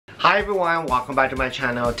Hi everyone, welcome back to my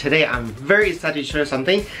channel. Today I'm very excited to share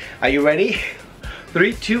something. Are you ready?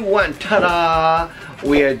 3, 2, 1, ta-da!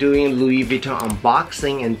 We are doing Louis Vuitton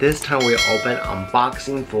unboxing, and this time we open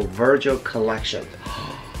unboxing for Virgil collection.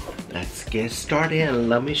 Let's get started and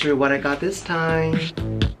let me show you what I got this time.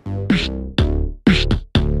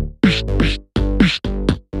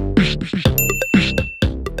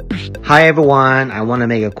 Hi everyone, I want to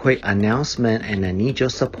make a quick announcement and I need your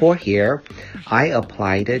support here. I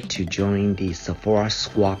applied to join the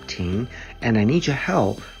sephorasquad team and I need your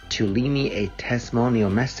help to leave me a testimonial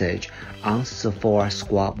message on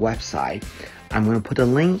sephorasquad website. I'm going to put a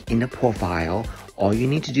link in the profile. All you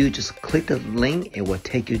need to do is just click the link, it will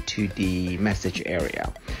take you to the message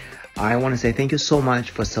area. I want to say thank you so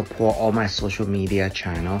much for support all my social media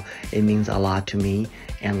channel. It means a lot to me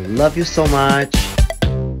and love you so much.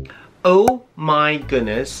 Oh my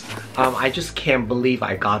goodness, I just can't believe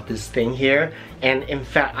I got this thing here. And in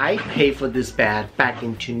fact, I paid for this bag back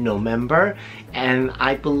into November. And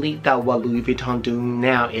I believe that what Louis Vuitton doing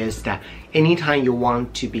now is that anytime you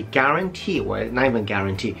want to be guaranteed, or not even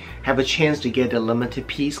guaranteed, have a chance to get the limited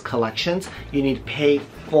piece collections, you need to pay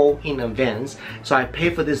full in advance. So I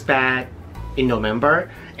paid for this bag in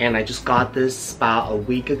November and I just got this about a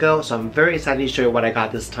week ago, so I'm very excited to show you what I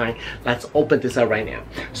got this time. Let's open this up right now.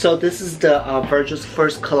 So this is the Virgil's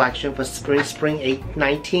first collection for spring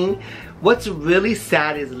 19. What's really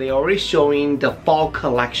sad is they're already showing the fall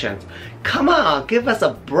collections. Come on, give us a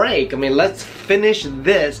break. I mean, let's finish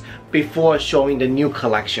this before showing the new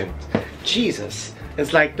collection. Jesus,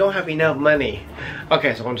 it's like don't have enough money.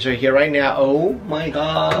 Okay, so I want to show you here right now. Oh my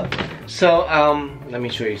god. So let me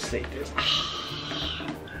show you this.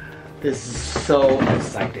 This is so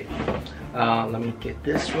exciting. Let me get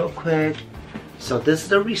this real quick. So this is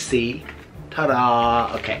the receipt.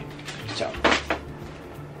 Ta-da! Okay, so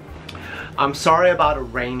I'm sorry about it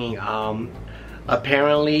raining.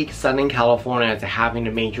 Apparently Southern California is having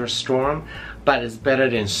a major storm, but it's better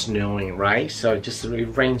than snowing, right? So it just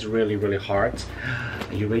rains really hard.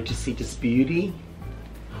 Are you ready to see this beauty?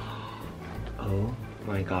 Oh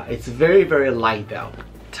my god, it's very light though.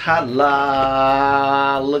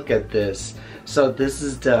 Ta-la! Look at this. So this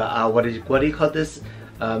is the what do you call this?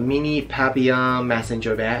 Mini papillon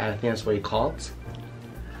messenger bag. I think that's what you call it.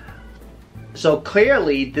 So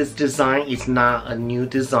clearly this design is not a new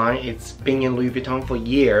design. It's been in Louis Vuitton for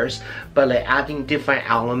years, but like adding different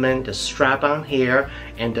elements, the strap on here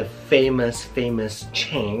and the famous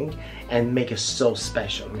chain, and make it so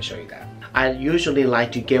special. Let me show you that. I usually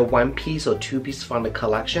like to get 1 piece or 2 pieces from the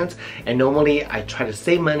collections, and normally I try to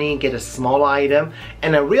save money, get a small item,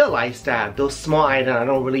 and I realized that those small items I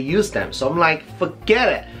don't really use them, so I'm like, forget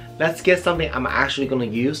it, let's get something I'm actually gonna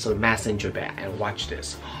use. So messenger bag, and watch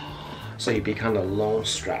this. So you become a long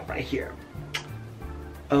strap right here.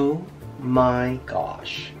 Oh my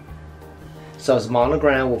gosh. So it's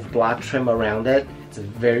monogram with black trim around it. It's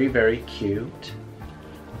very cute.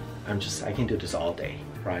 I can do this all day,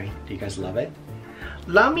 right? Do you guys love it?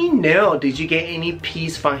 Let me know, did you get any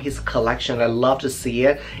piece from his collection? I'd love to see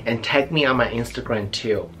it, and tag me on my Instagram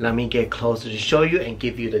too. Let me get closer to show you and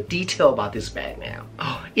give you the detail about this bag now.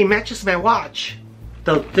 Oh, it matches my watch.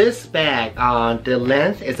 So this bag, the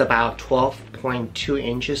length is about 12.2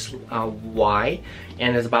 inches wide,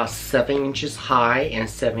 and it's about 7 inches high and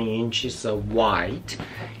 7 inches wide.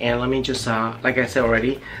 And let me just, like I said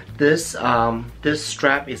already, this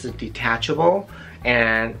strap is detachable,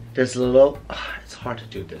 and there's a little, it's hard to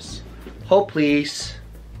do this. Hold please.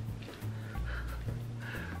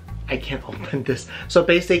 I can't open this. So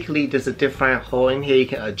basically there's a different hole in here. You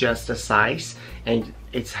can adjust the size, and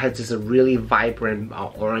it has this really vibrant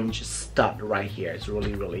orange stud right here. It's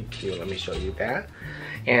really cute. Let me show you that.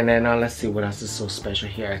 And then let's see what else is so special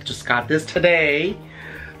here. I just got this today.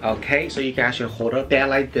 Okay, so you can actually hold a bag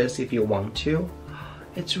like this if you want to.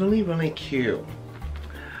 It's really cute.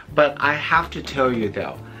 But I have to tell you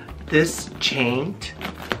though, this chain,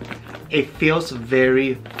 it feels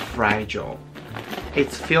very fragile.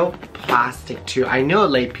 It feels plastic too. I know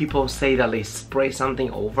like people say that they spray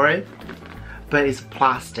something over it, but it's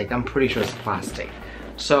plastic. I'm pretty sure it's plastic.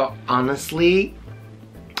 So honestly,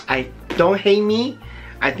 don't hate me.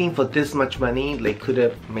 I think for this much money, they could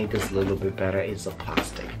have made this a little bit better. It's a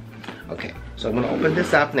plastic. Okay, so I'm gonna open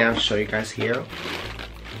this up now, show you guys here.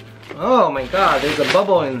 Oh my god, there's a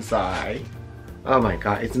bubble inside. Oh my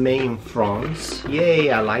god, it's made in France.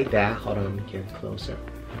 Yay, I like that. Hold on, let me get closer.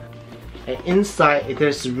 And inside,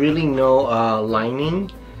 there's really no lining.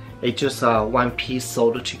 It's just 1 piece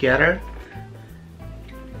soldered together.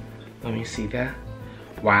 Let me see that.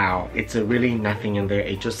 Wow, it's really nothing in there.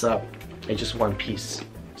 It's just 1 piece.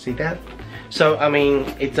 See that? So I mean,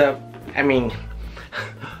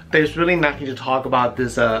 there's really nothing to talk about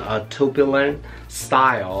this PAPILLON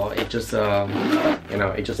style. It's just you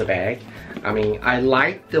know, it's just a bag. I mean, I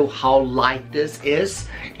like how light this is,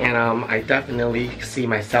 and I definitely see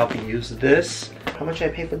myself use this. How much I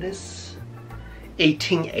pay for this?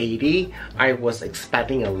 $18.80. I was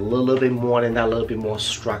expecting a little bit more than that, a little bit more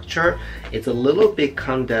structure. It's a little bit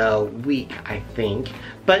kinda weak, I think,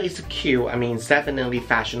 but it's cute. I mean, it's definitely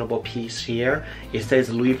fashionable piece here. It says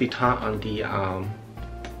Louis Vuitton on the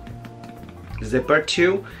zipper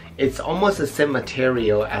too. It's almost the same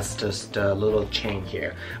material as just the little chain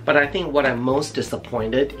here, but I think what I'm most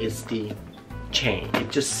disappointed is the chain.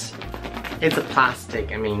 It's a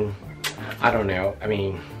plastic. I mean, I don't know. I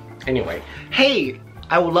mean, anyway, hey,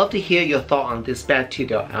 I would love to hear your thought on this bag too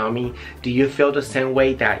though. I mean, do you feel the same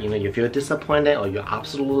way, that, you know, you feel disappointed or you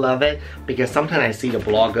absolutely love it? Because sometimes I see the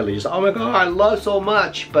blogger, they just, oh my god, I love it so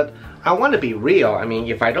much, but I want to be real. I mean,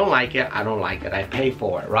 if I don't like it, I don't like it. I pay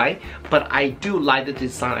for it, right? But I do like the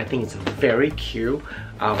design. I think it's very cute,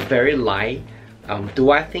 very light. Do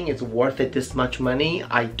I think it's worth it this much money?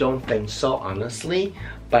 I don't think so, honestly.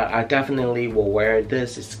 But I definitely will wear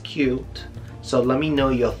this. It's cute. So let me know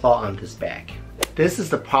your thought on this bag. This is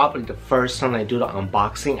probably the first time I do the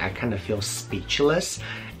unboxing. I kind of feel speechless.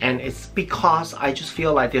 And it's because I just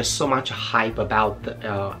feel like there's so much hype about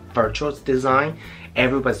the Virgil's design.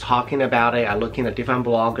 Everybody's talking about it. I look in a different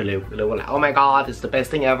blog and they were like, oh my god, it's the best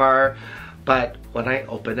thing ever. But when I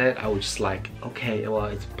opened it, I was just like, okay, well,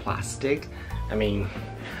 it's plastic. I mean,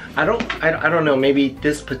 I don't know, maybe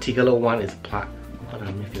this particular one is hold on,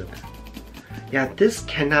 let me feel that. Yeah, this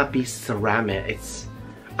cannot be ceramic.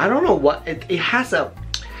 I don't know what, it has a,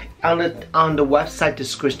 on the website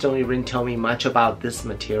description, it didn't tell me much about this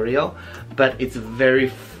material, but it's very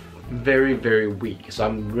weak, so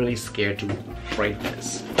I'm really scared to break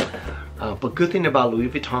this. But good thing about Louis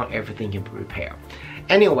Vuitton, everything can be repaired.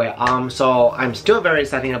 Anyway, so I'm still very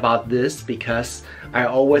excited about this because I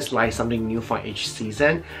always like something new for each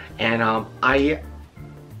season, and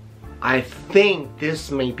I think this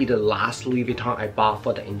may be the last Louis Vuitton I bought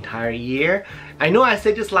for the entire year. I know I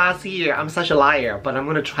said this last year, I'm such a liar, but I'm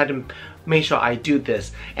gonna try to make sure I do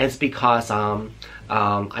this. And it's because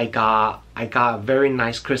I got a very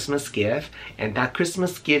nice Christmas gift, and that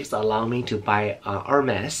Christmas gift allowed me to buy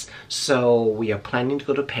Hermes. So we are planning to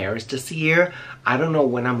go to Paris this year. I don't know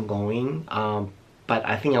when I'm going, but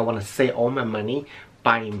I think I want to save all my money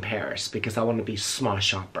buying in Paris because I want to be a smart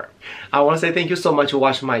shopper. I want to say thank you so much for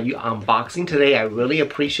watching my unboxing today. I really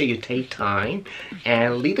appreciate you take time,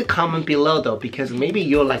 and leave a comment below though, because maybe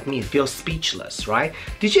you're like me, feel speechless, right?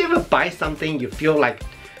 Did you ever buy something you feel like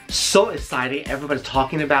so excited, everybody's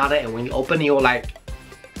talking about it, and when you open it, you're like,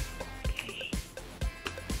 okay,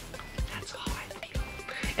 that's how I feel.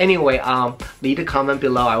 Anyway, leave a comment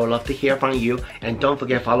below. I would love to hear from you, and don't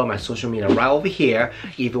forget to follow my social media right over here.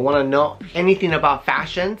 If you want to know anything about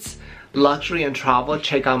fashions, luxury and travel,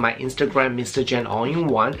 check out my Instagram, Mr. Jen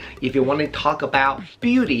All-in-One. If you want to talk about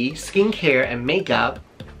beauty, skincare, and makeup,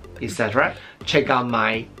 etc., check out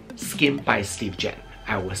my Skin by Steve Jen.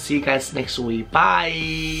 I will see you guys next week.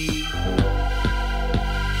 Bye!